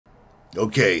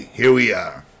Okay, here we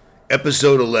are.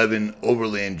 Episode 11,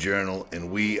 Overland Journal, and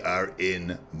we are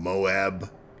in Moab,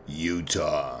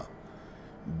 Utah.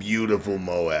 Beautiful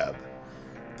Moab.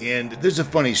 And there's a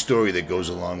funny story that goes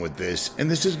along with this,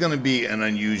 and this is going to be an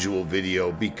unusual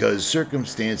video because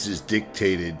circumstances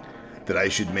dictated that I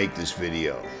should make this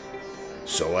video.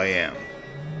 So I am.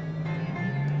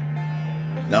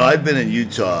 Now, I've been in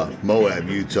Utah, Moab,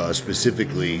 Utah,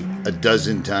 specifically a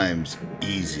dozen times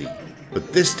easy.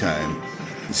 But this time,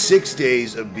 in 6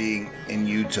 days of being in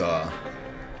Utah,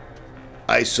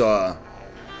 I saw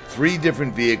 3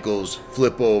 different vehicles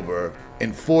flip over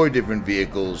and 4 different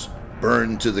vehicles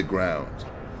burn to the ground.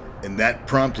 And that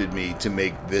prompted me to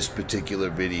make this particular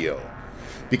video.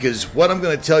 Because what I'm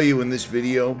going to tell you in this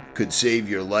video could save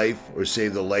your life or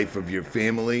save the life of your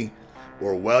family,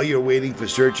 or while you're waiting for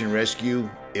search and rescue,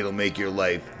 it'll make your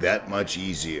life that much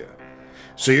easier.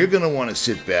 So you're going to want to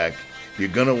sit back, you're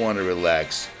going to want to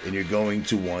relax, and you're going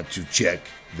to want to check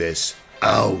this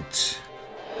out.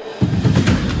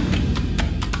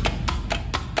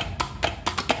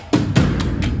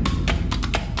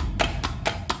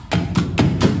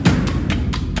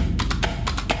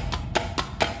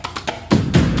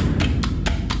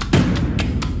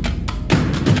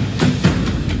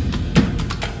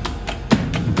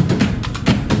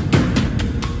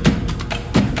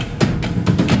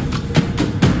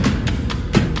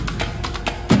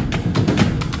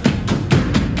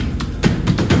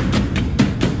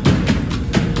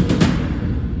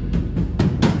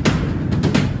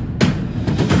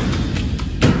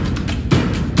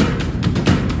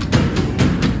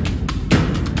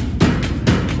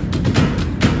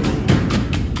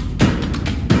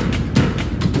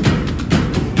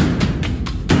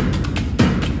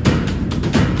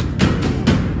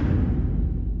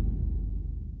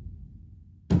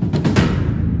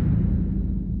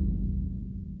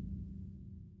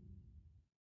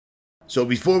 So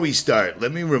before we start,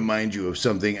 let me remind you of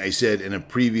something I said in a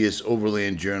previous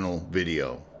Overland Journal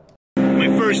video. My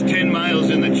first 10 miles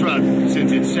in the truck,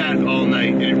 since it sat all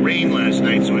night, and it rained last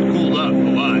night, so it cooled off a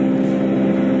lot.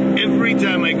 Every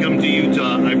time I come to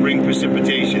Utah, I bring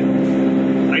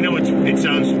precipitation. I know it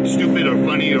sounds stupid or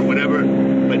funny or whatever,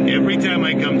 but every time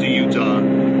I come to Utah,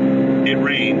 it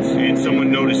rains, and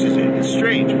someone notices it. It's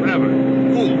strange, whatever.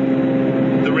 Cool.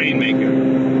 The rainmaker.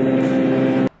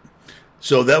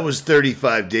 So that was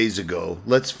 35 days ago.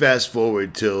 Let's fast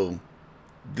forward till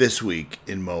this week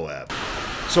in Moab.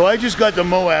 So I just got to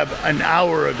Moab an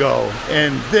hour ago,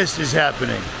 and this is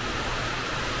happening.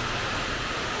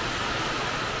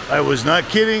 I was not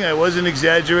kidding. I wasn't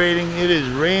exaggerating. It is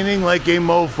raining like a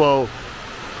mofo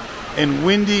and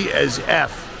windy as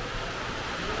F.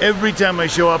 Every time I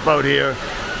show up out here,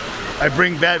 I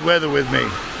bring bad weather with me,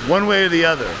 one way or the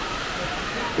other.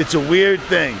 It's a weird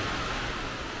thing.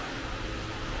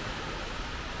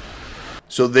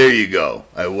 So there you go.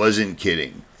 I wasn't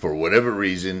kidding. For whatever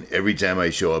reason, every time I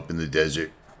show up in the desert,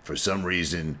 for some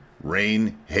reason,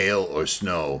 rain, hail, or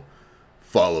snow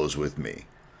follows with me.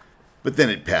 But then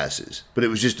it passes. But it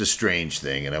was just a strange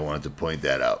thing, and I wanted to point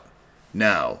that out.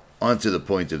 Now, on to the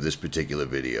point of this particular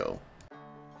video.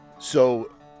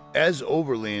 So, as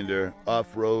Overlander,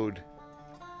 off-road,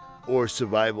 or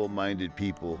survival-minded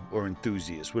people, or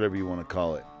enthusiasts, whatever you want to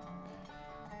call it,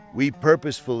 we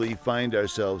purposefully find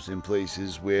ourselves in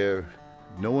places where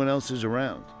no one else is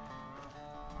around.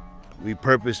 We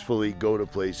purposefully go to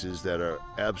places that are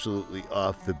absolutely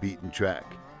off the beaten track.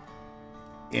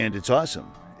 And it's awesome.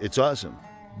 It's awesome.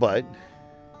 But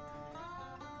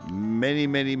many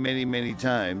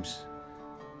times,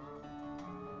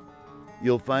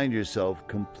 you'll find yourself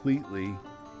completely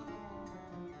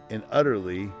and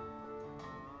utterly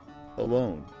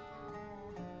alone.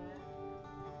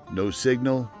 No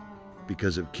signal,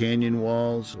 because of canyon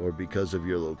walls or because of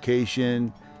your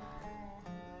location,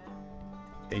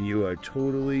 and you are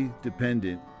totally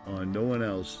dependent on no one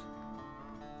else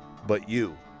but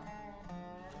you.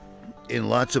 And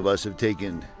lots of us have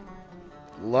taken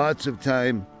lots of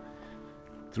time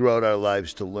throughout our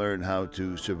lives to learn how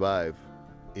to survive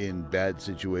in bad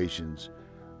situations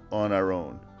on our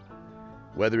own,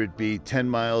 whether it be 10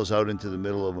 miles out into the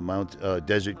middle of a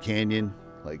desert canyon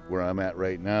like where I'm at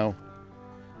right now,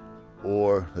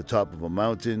 or the top of a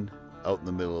mountain, out in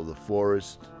the middle of the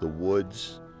forest, the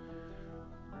woods,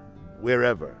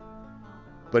 wherever.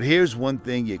 But here's one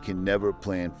thing you can never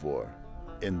plan for,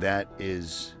 and that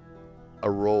is a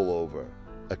rollover,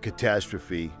 a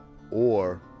catastrophe,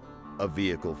 or a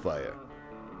vehicle fire.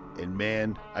 And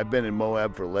man, I've been in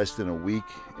Moab for less than a week,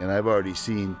 and I've already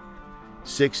seen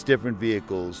 6 different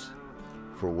vehicles,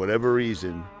 for whatever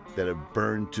reason, that have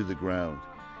burned to the ground,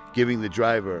 giving the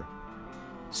driver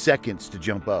seconds to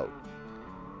jump out.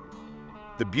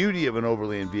 The beauty of an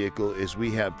overland vehicle is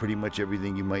we have pretty much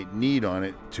everything you might need on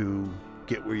it to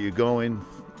get where you're going,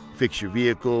 fix your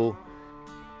vehicle,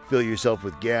 fill yourself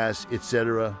with gas,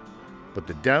 etc. But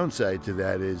the downside to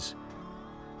that is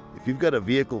if you've got a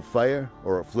vehicle fire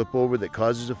or a flip over that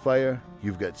causes a fire,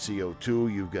 you've got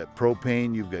CO2, you've got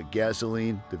propane, you've got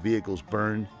gasoline, the vehicle's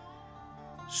burned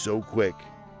so quick,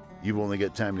 you've only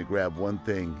got time to grab one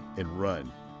thing and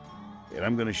run. And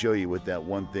I'm going to show you what that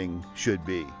one thing should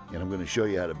be, and I'm going to show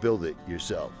you how to build it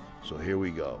yourself. So here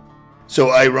we go.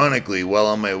 So ironically, while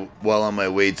on my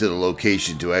way to the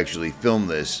location to actually film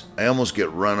this, I almost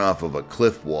get run off of a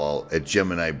cliff wall at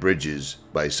Gemini Bridges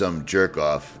by some jerk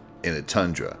off in a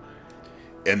Tundra.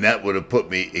 And that would have put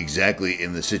me exactly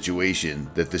in the situation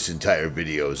that this entire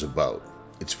video is about.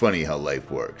 It's funny how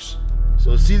life works.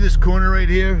 So see this corner right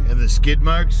here and the skid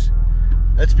marks?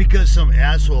 That's because some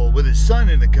asshole with his son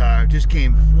in the car just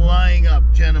came flying up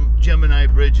Gemini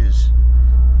Bridges.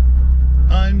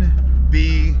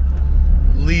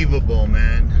 Unbelievable,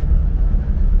 man.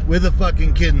 With a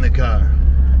fucking kid in the car.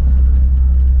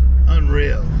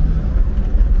 Unreal.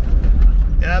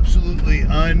 Absolutely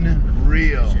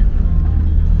unreal.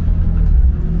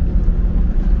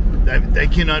 I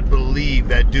cannot believe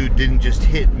that dude didn't just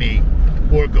hit me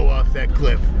or go off that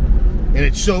cliff. And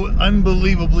it's so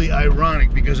unbelievably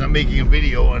ironic because I'm making a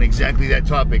video on exactly that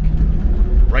topic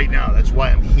right now. That's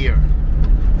why I'm here.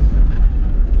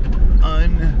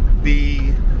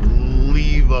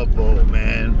 Unbelievable,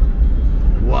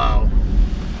 man. Wow.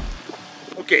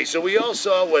 Okay, so we all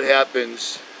saw what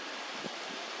happens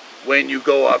when you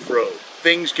go off-road.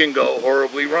 Things can go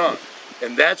horribly wrong.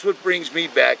 And that's what brings me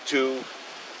back to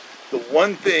the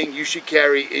one thing you should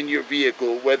carry in your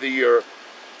vehicle, whether you're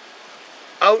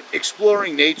out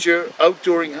exploring nature, out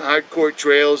doing hardcore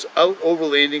trails, out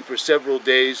overlanding for several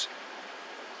days,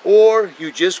 or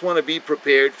you just want to be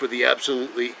prepared for the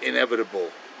absolutely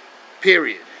inevitable.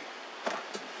 Period.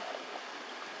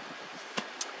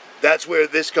 That's where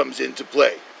this comes into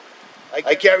play.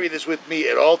 I carry this with me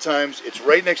at all times. It's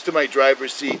right next to my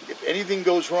driver's seat. If anything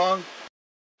goes wrong,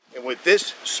 and with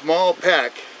this small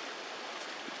pack,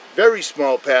 very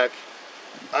small pack,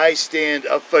 I stand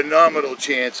a phenomenal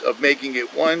chance of making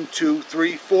it 1, 2,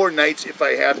 3, 4 nights if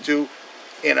I have to,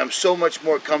 and I'm so much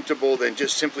more comfortable than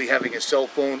just simply having a cell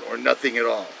phone or nothing at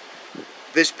all.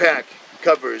 This pack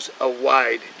covers a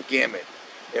wide gamut,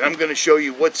 and I'm going to show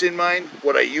you what's in mine,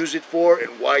 what I use it for,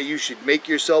 and why you should make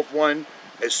yourself one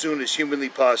as soon as humanly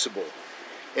possible.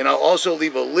 And I'll also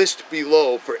leave a list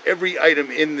below for every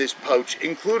item in this pouch,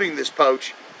 including this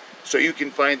pouch, so you can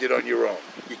find it on your own.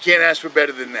 You can't ask for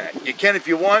better than that. You can if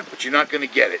you want, but you're not going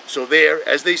to get it. So there,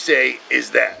 as they say, is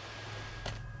that.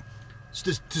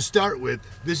 To start with,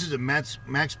 this is a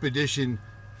Maxpedition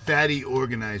Fatty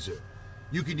Organizer.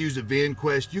 You can use a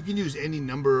VanQuest. You can use any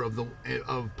number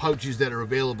of pouches that are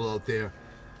available out there.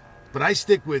 But I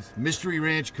stick with Mystery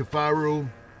Ranch, Kafaru,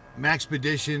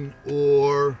 Maxpedition,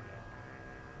 or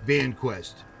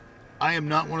VanQuest. I am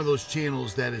not one of those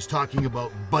channels that is talking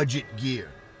about budget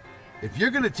gear. If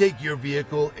you're going to take your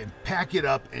vehicle and pack it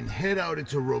up and head out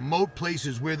into remote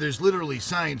places where there's literally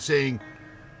signs saying,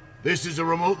 this is a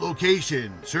remote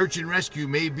location, search and rescue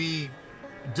may be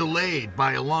delayed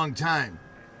by a long time.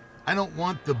 I don't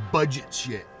want the budget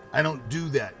shit. I don't do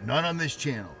that. Not on this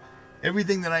channel.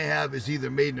 Everything that I have is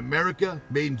either made in America,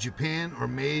 made in Japan, or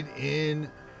made in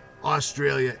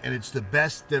Australia, and it's the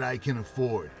best that I can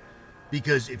afford.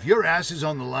 Because if your ass is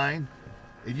on the line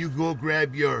and you go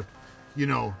grab your,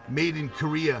 made in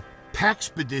Korea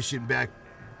Paxpedition back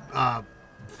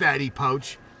fatty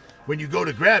pouch, when you go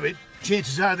to grab it,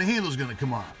 chances are the handle's going to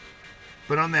come off.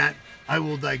 But on that, I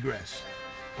will digress.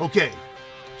 Okay,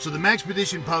 so the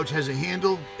Maxpedition pouch has a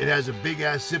handle. It has a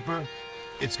big-ass zipper.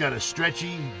 It's got a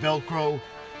stretchy Velcro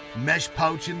mesh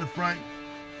pouch in the front,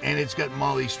 and it's got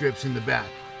MOLLE strips in the back.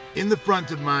 In the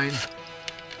front of mine,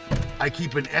 I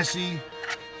keep an Essie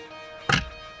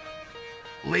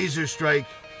Laser Strike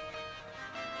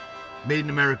Made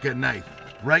in America knife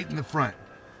right in the front.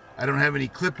 I don't have any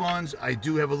clip-ons. I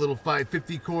do have a little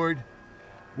 550 cord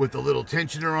with a little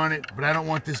tensioner on it, but I don't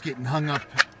want this getting hung up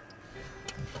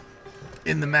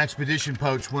in the Maxpedition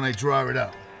pouch when I draw it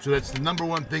out. So that's the number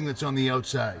one thing that's on the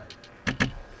outside.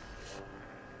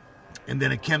 And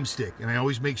then a chem stick, and I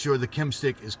always make sure the chem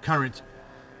stick is current,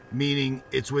 meaning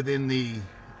it's within the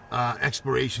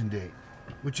expiration date,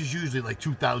 which is usually like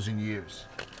 2,000 years.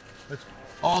 That's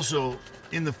also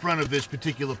in the front of this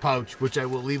particular pouch, which I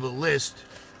will leave a list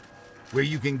where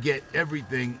you can get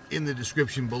everything in the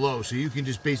description below. So you can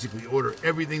just basically order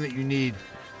everything that you need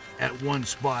at one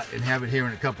spot and have it here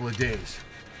in a couple of days.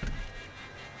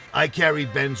 I carry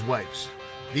Ben's wipes.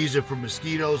 These are for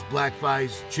mosquitoes, black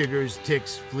flies, chiggers,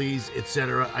 ticks, fleas,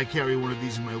 etc. I carry one of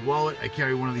these in my wallet. I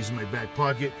carry one of these in my back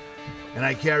pocket. And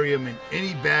I carry them in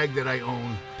any bag that I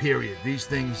own, period. These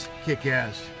things kick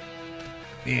ass.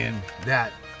 And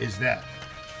that is that.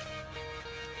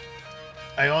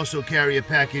 I also carry a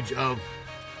package of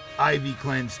Ivy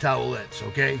Cleanse towelettes,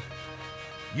 okay?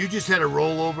 You just had a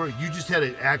rollover. You just had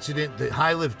an accident. The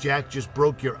high lift jack just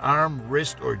broke your arm,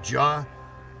 wrist, or jaw.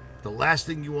 The last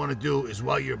thing you want to do is,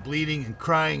 while you're bleeding and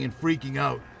crying and freaking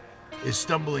out, is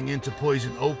stumbling into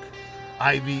poison oak,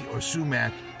 ivy, or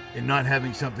sumac and not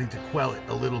having something to quell it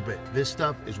a little bit. This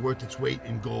stuff is worth its weight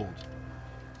in gold,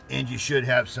 and you should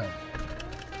have some.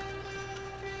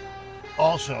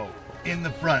 Also, in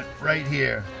the front, right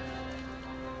here,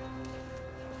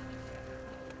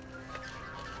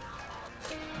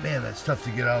 man, that's tough to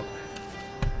get out.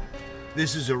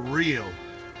 This is a real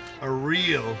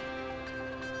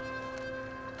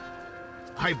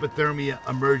hypothermia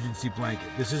emergency blanket.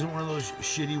 This isn't one of those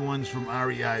shitty ones from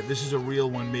REI. This is a real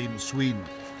one made in Sweden.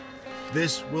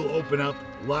 This will open up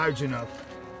large enough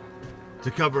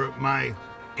to cover my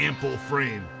ample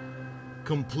frame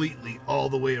completely all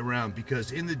the way around,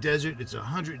 because in the desert it's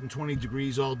 120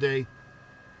 degrees all day.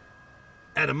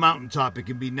 At a mountaintop it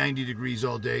can be 90 degrees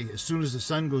all day. As soon as the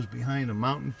sun goes behind a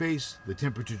mountain face, the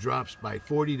temperature drops by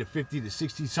 40 to 50 to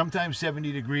 60, sometimes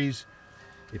 70 degrees.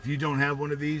 If you don't have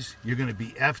one of these, you're going to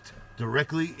be effed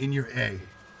directly in your A.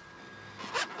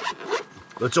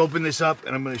 Let's open this up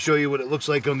and I'm going to show you what it looks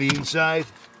like on the inside.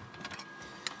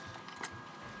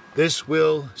 This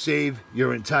will save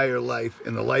your entire life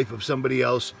and the life of somebody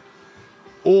else.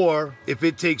 Or if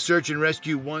it takes search and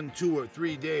rescue 1, 2, or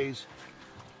 3 days,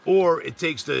 or it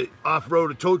takes the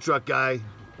off-road or tow truck guy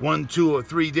 1, 2, or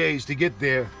 3 days to get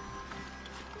there,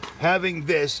 having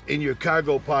this in your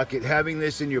cargo pocket, having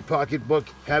this in your pocketbook,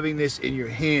 having this in your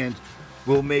hand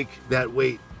will make that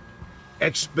wait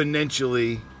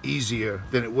exponentially easier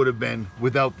than it would have been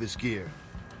without this gear.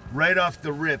 Right off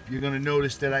the rip, you're going to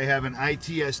notice that I have an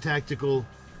ITS Tactical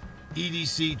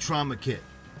EDC Trauma Kit.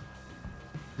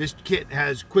 This kit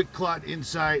has quick clot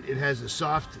inside, it has a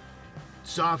soft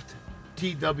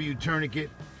TW tourniquet,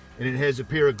 and it has a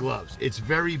pair of gloves. It's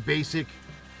very basic,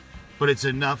 but it's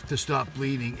enough to stop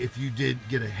bleeding if you did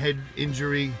get a head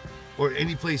injury or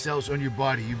any place else on your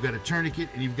body. You've got a tourniquet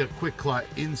and you've got quick clot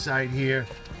inside here.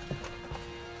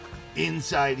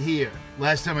 Inside here.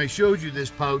 Last time I showed you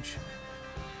this pouch,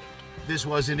 this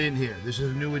wasn't in here. This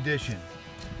is a new addition.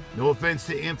 No offense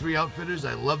to Am3 Outfitters,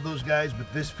 I love those guys,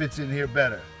 but this fits in here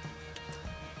better.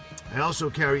 I also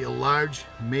carry a large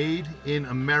Made in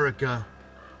America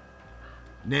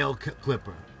nail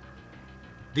clipper.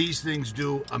 These things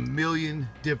do a million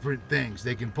different things.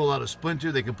 They can pull out a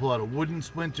splinter, they can pull out a wooden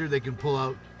splinter, they can pull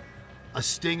out a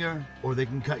stinger, or they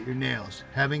can cut your nails.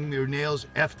 Having your nails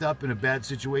effed up in a bad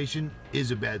situation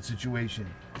is a bad situation.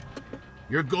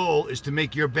 Your goal is to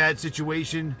make your bad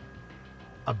situation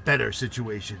a better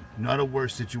situation, not a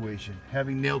worse situation.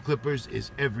 Having nail clippers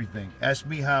is everything. Ask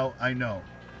me how, I know.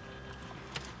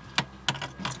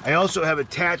 I also have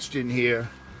attached in here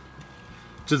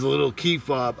to the little key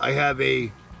fob, I have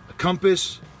a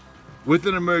compass with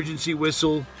an emergency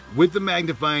whistle, with the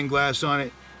magnifying glass on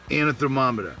it, and a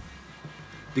thermometer.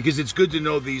 Because it's good to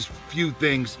know these few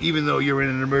things, even though you're in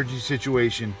an emergency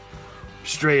situation,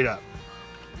 straight up.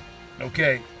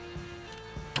 Okay.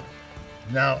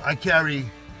 Now I carry,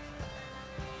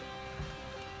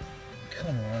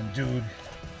 come on, dude.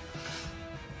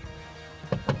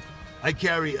 I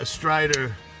carry a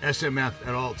Strider SMF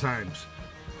at all times.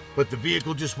 But the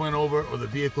vehicle just went over, or the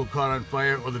vehicle caught on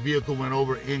fire, or the vehicle went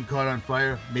over and caught on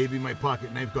fire. Maybe my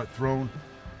pocket knife got thrown.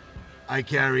 I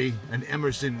carry an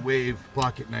Emerson Wave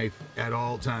pocket knife at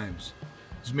all times.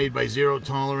 It's made by Zero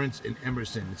Tolerance and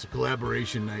Emerson. It's a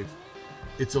collaboration knife.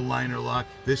 It's a liner lock.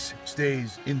 This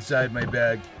stays inside my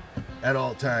bag at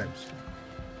all times.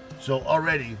 So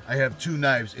already I have 2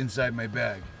 knives inside my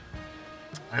bag.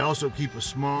 I also keep a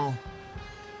small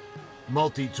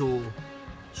multi-tool,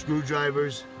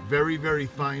 screwdrivers, very, very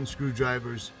fine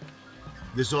screwdrivers.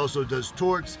 This also does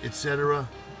torques, etc.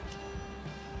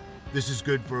 This is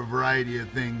good for a variety of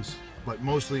things, but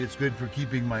mostly it's good for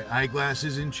keeping my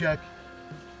eyeglasses in check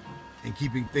and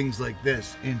keeping things like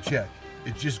this in check.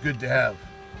 It's just good to have.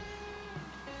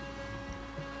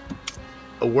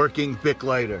 A working Bic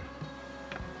lighter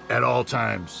at all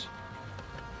times.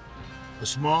 A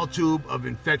small tube of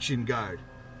infection guard.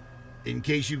 In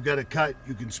case you've got a cut,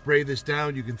 you can spray this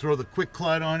down. You can throw the quick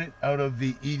clot on it out of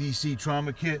the EDC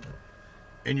trauma kit,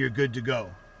 and you're good to go.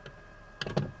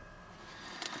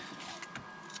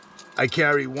 I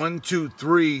carry 1, 2,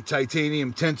 3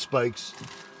 titanium tent spikes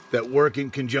that work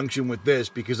in conjunction with this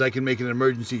because I can make an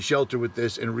emergency shelter with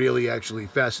this and really actually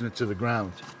fasten it to the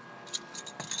ground.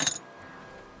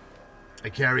 I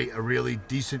carry a really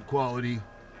decent quality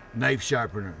knife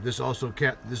sharpener. This also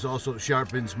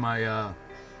sharpens my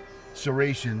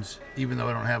serrations, even though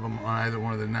I don't have them on either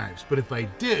one of the knives. But if I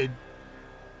did,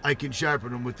 I can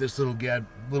sharpen them with this little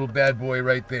bad boy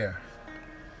right there.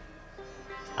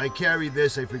 I carry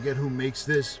this, I forget who makes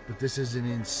this, but this is an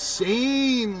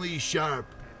insanely sharp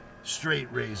straight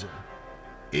razor.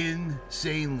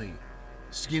 Insanely.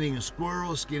 Skinning a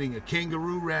squirrel, skinning a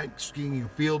kangaroo rat, skinning a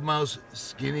field mouse,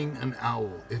 skinning an owl,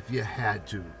 if you had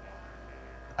to.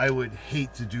 I would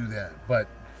hate to do that, but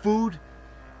food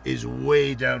is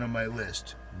way down on my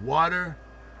list. Water,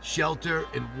 shelter,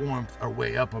 and warmth are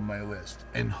way up on my list.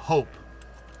 And hope.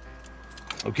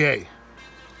 Okay.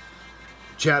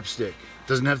 Chapstick.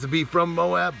 Doesn't have to be from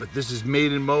Moab, but this is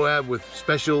made in Moab with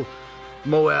special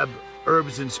Moab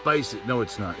herbs and spices. No,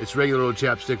 it's not. It's regular old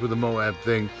chapstick with a Moab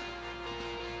thing.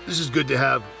 This is good to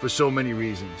have for so many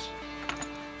reasons.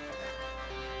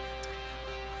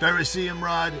 Ferrocerium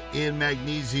rod and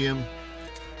magnesium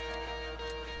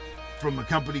from a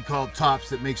company called Tops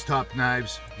that makes top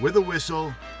knives with a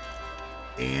whistle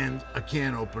and a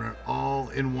can opener all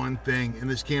in one thing. And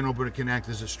this can opener can act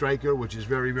as a striker, which is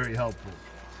very, very helpful.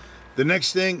 The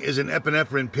next thing is an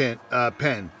epinephrine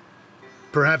pen.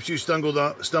 Perhaps you stumbled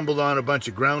on a bunch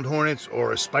of ground hornets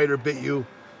or a spider bit you.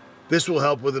 This will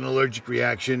help with an allergic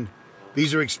reaction.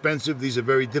 These are expensive. These are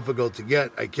very difficult to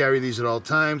get. I carry these at all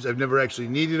times. I've never actually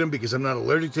needed them because I'm not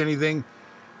allergic to anything.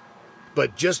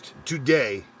 But just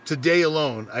today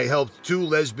alone, I helped 2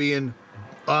 lesbian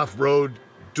off-road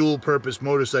dual-purpose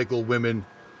motorcycle women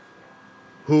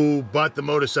who bought the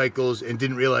motorcycles and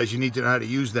didn't realize you need to know how to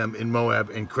use them in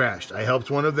Moab and crashed. I helped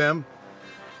one of them,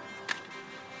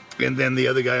 and then the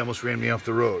other guy almost ran me off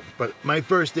the road. But my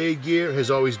first aid gear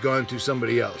has always gone to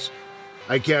somebody else.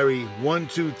 I carry 1,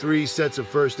 2, 3 sets of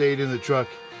first aid in the truck,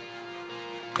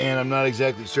 and I'm not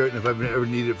exactly certain if I've ever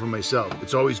needed it for myself.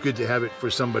 It's always good to have it for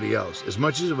somebody else. As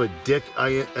much of a dick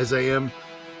as I am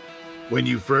when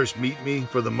you first meet me,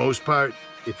 for the most part,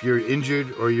 if you're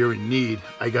injured or you're in need,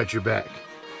 I got your back.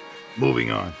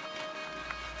 Moving on.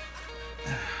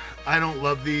 I don't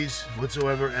love these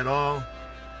whatsoever at all,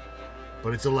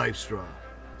 but it's a life straw.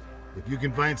 If you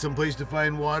can find some place to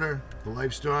find water, the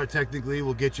life straw technically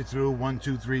will get you through 1,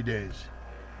 2, 3 days.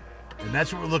 And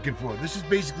that's what we're looking for. This is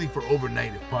basically for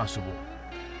overnight if possible.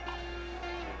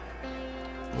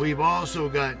 We've also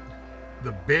got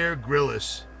the Bear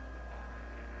Grylls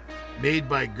made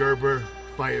by Gerber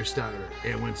fire starter.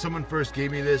 And when someone first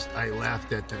gave me this, I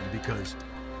laughed at them because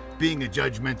being a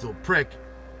judgmental prick,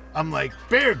 I'm like,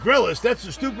 Bear Grylls, that's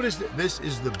the stupidest. This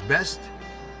is the best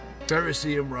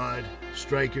ferrocerium rod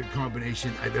striker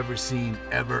combination I've ever seen,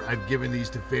 ever. I've given these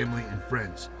to family and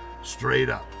friends, straight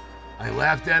up. I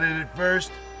laughed at it at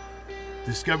first,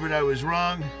 discovered I was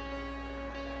wrong,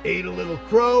 ate a little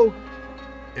crow,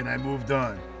 and I moved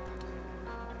on.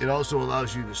 It also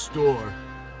allows you to store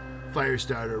fire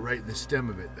starter right in the stem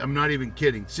of it. I'm not even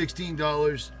kidding.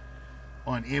 $16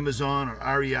 on Amazon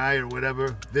or REI or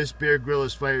whatever. This Bear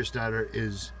Grylls fire starter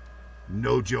is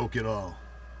no joke at all.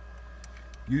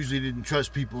 Usually didn't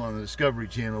trust people on the Discovery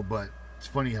Channel, but it's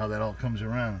funny how that all comes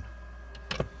around.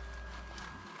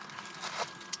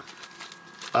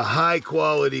 A high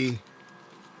quality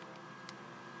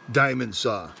diamond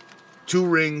saw. 2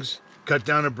 rings, cut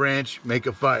down a branch, make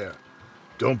a fire.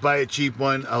 Don't buy a cheap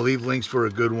one. I'll leave links for a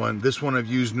good one. This one I've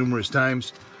used numerous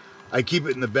times. I keep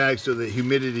it in the bag so the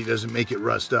humidity doesn't make it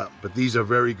rust up, but these are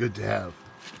very good to have.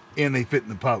 And they fit in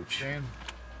the pouch.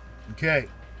 Okay.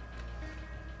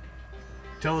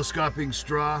 Telescoping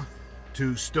straw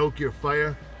to stoke your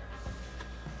fire.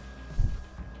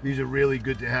 These are really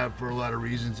good to have for a lot of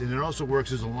reasons, and it also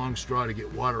works as a long straw to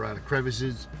get water out of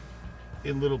crevices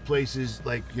in little places.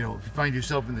 Like, you know, if you find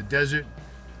yourself in the desert,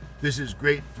 this is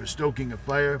great for stoking a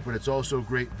fire, but it's also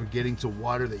great for getting to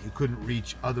water that you couldn't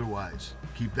reach otherwise.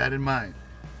 Keep that in mind.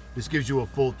 This gives you a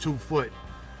full 2 foot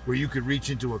where you could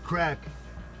reach into a crack,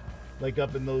 like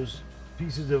up in those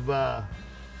pieces of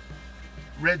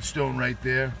redstone right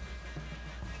there,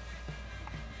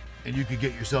 and you could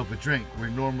get yourself a drink where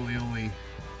normally only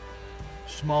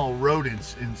small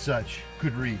rodents and such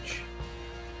could reach.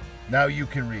 Now you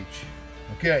can reach.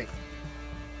 Okay.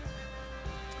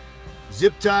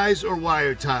 Zip ties or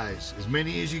wire ties. As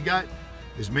many as you got,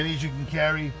 as many as you can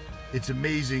carry. It's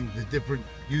amazing the different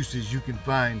uses you can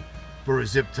find for a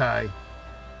zip tie,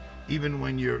 even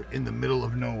when you're in the middle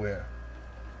of nowhere.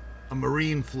 A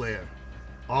marine flare.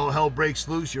 all hell breaks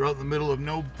loose. You're out in the middle of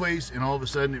no place, and all of a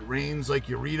sudden it rains like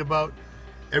you read about.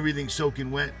 Everything's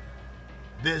soaking wet.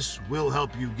 This will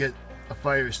help you get a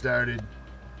fire started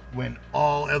when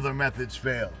all other methods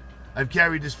fail. I've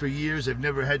carried this for years. I've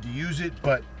never had to use it,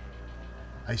 but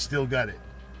I still got it.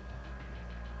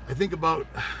 I think about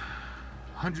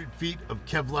 100 feet of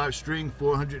Kevlar string,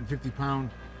 450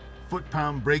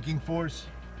 foot-pound braking force,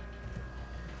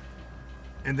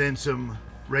 and then some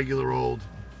regular old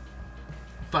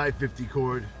 550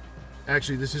 cord.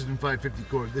 Actually, this isn't 550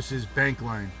 cord. This is bank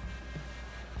line.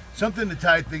 Something to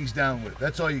tie things down with.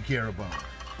 That's all you care about.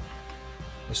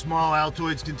 A small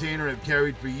Altoids container I've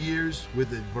carried for years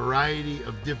with a variety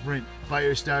of different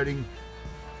fire starting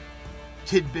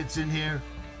tidbits in here.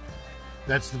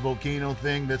 That's the volcano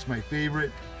thing. That's my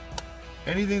favorite.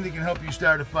 Anything that can help you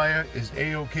start a fire is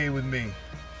A-okay with me.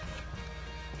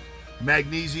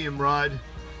 Magnesium rod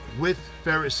with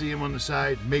ferrocerium on the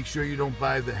side. Make sure you don't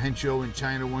buy the Hensho and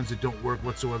China ones that don't work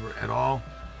whatsoever at all.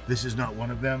 This is not one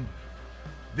of them.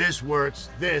 This works.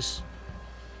 This,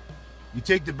 you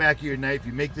take the back of your knife,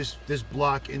 you make this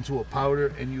block into a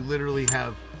powder, and you literally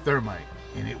have thermite,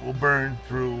 and it will burn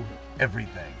through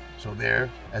everything. So there,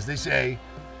 as they say,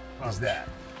 is that.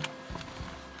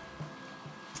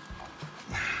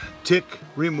 Tick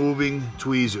removing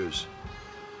tweezers.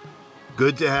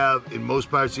 Good to have in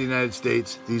most parts of the United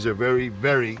States. These are very,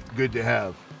 very good to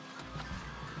have.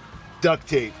 Duct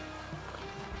tape.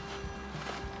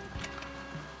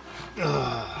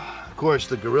 Of course,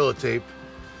 the Gorilla Tape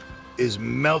is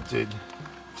melted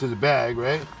to the bag,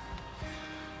 right?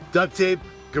 Duct tape,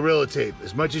 Gorilla Tape,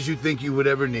 as much as you think you would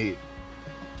ever need.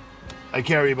 I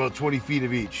carry about 20 feet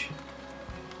of each.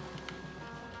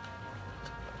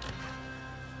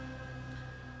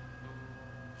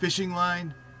 Fishing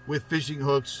line with fishing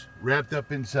hooks wrapped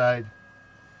up inside.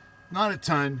 Not a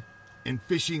ton. And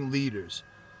fishing leaders.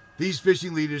 These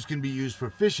fishing leaders can be used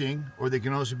for fishing, or they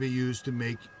can also be used to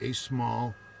make a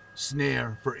small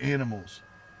snare for animals.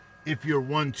 If your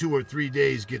 1, 2, or 3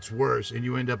 days gets worse and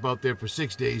you end up out there for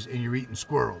 6 days and you're eating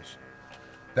squirrels,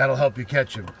 that'll help you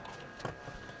catch them.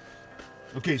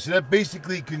 Okay, so that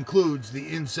basically concludes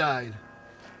the inside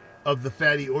of the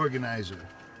fatty organizer,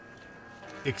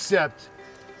 except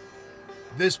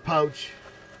this pouch,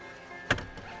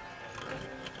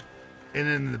 and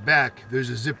then in the back there's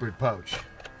a zippered pouch.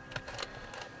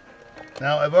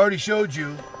 Now, I've already showed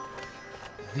you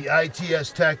the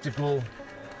ITS Tactical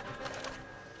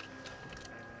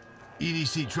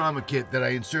EDC Trauma Kit that I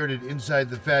inserted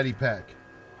inside the fatty pack.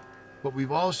 But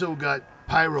we've also got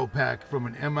Pyro Pack from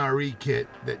an MRE kit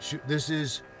that this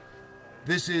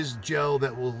is gel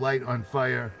that will light on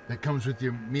fire, that comes with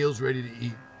your meals ready to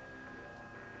eat.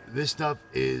 This stuff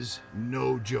is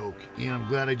no joke, and I'm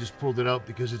glad I just pulled it out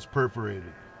because it's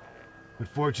perforated. But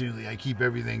fortunately, I keep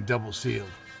everything double sealed.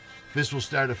 This will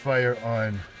start a fire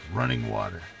on running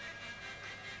water.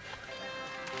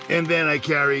 And then I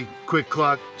carry Quick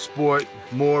Clock Sport,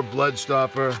 more blood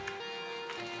stopper.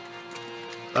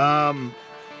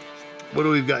 What do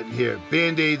we got in here?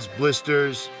 Band-Aids,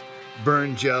 blisters,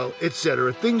 burn gel,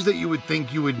 etc. Things that you would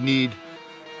think you would need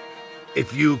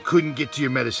if you couldn't get to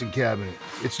your medicine cabinet.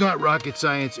 It's not rocket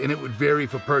science, and it would vary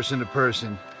from person to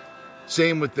person.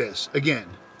 Same with this. Again,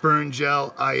 burn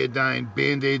gel, iodine,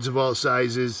 Band-Aids of all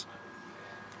sizes.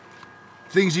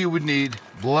 Things you would need,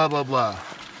 blah, blah, blah.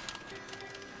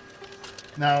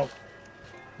 Now,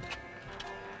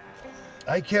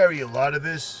 I carry a lot of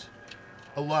this,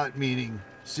 a lot meaning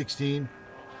 16,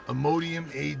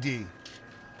 Imodium AD.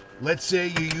 Let's say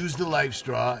you use the life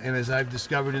straw, and as I've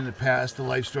discovered in the past, the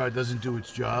life straw doesn't do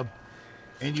its job,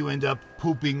 and you end up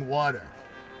pooping water.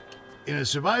 In a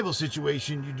survival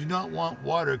situation, you do not want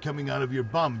water coming out of your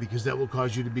bum because that will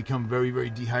cause you to become very, very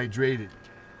dehydrated.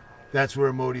 That's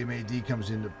where Imodium AD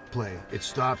comes into play. It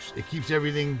stops, it keeps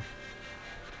everything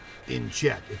in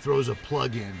check. It throws a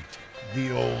plug in.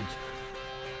 The old,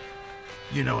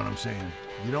 you know what I'm saying.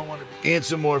 You don't want to. And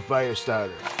some more fire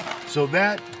starter. So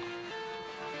that,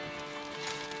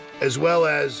 as well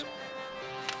as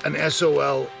an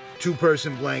SOL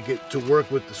 2-person blanket to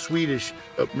work with the Swedish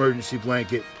emergency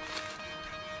blanket.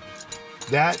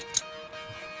 That,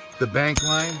 the bank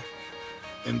line,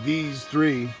 and these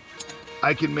 3,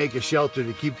 I can make a shelter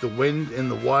to keep the wind and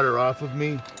the water off of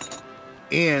me.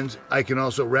 And I can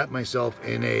also wrap myself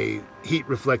in a heat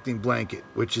reflecting blanket,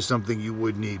 which is something you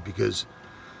would need because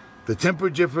the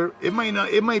temperature, it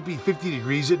might be 50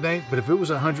 degrees at night, but if it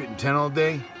was 110 all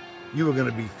day, you are going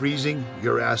to be freezing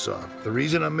your ass off. The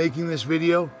reason I'm making this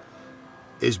video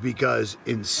is because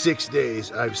in 6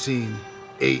 days, I've seen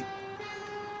 8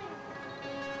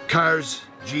 cars,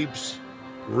 Jeeps,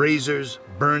 RZRs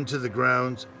burned to the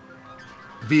ground,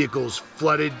 vehicles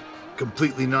flooded,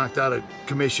 completely knocked out of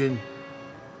commission,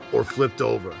 or flipped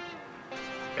over.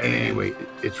 And anyway,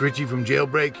 it's Richie from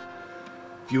JailBreak.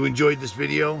 If you enjoyed this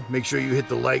video, make sure you hit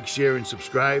the like, share, and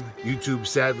subscribe. YouTube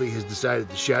sadly has decided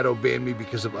to shadow ban me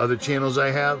because of other channels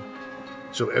I have.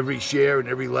 So every share and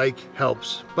every like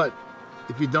helps. But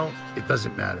if you don't, it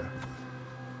doesn't matter.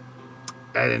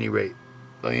 At any rate,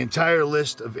 the entire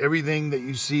list of everything that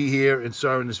you see here and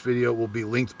saw in this video will be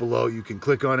linked below. You can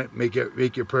click on it, make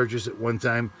your purchase at one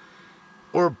time,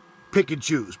 or pick and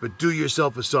choose, but do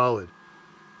yourself a solid.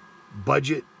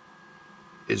 Budget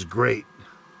is great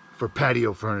for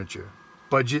patio furniture.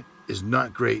 Budget is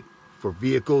not great for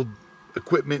vehicle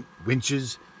equipment,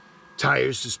 winches,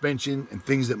 tires, suspension, and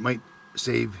things that might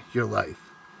save your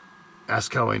life.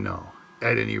 Ask how I know.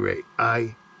 At any rate,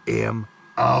 I am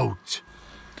out.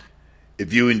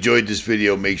 If you enjoyed this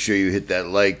video, make sure you hit that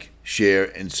like, share,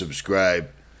 and subscribe.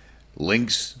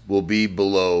 Links will be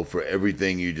below for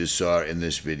everything you just saw in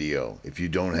this video. If you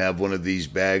don't have one of these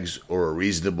bags or a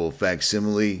reasonable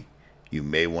facsimile, you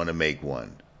may want to make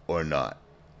one or not.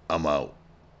 I'm out.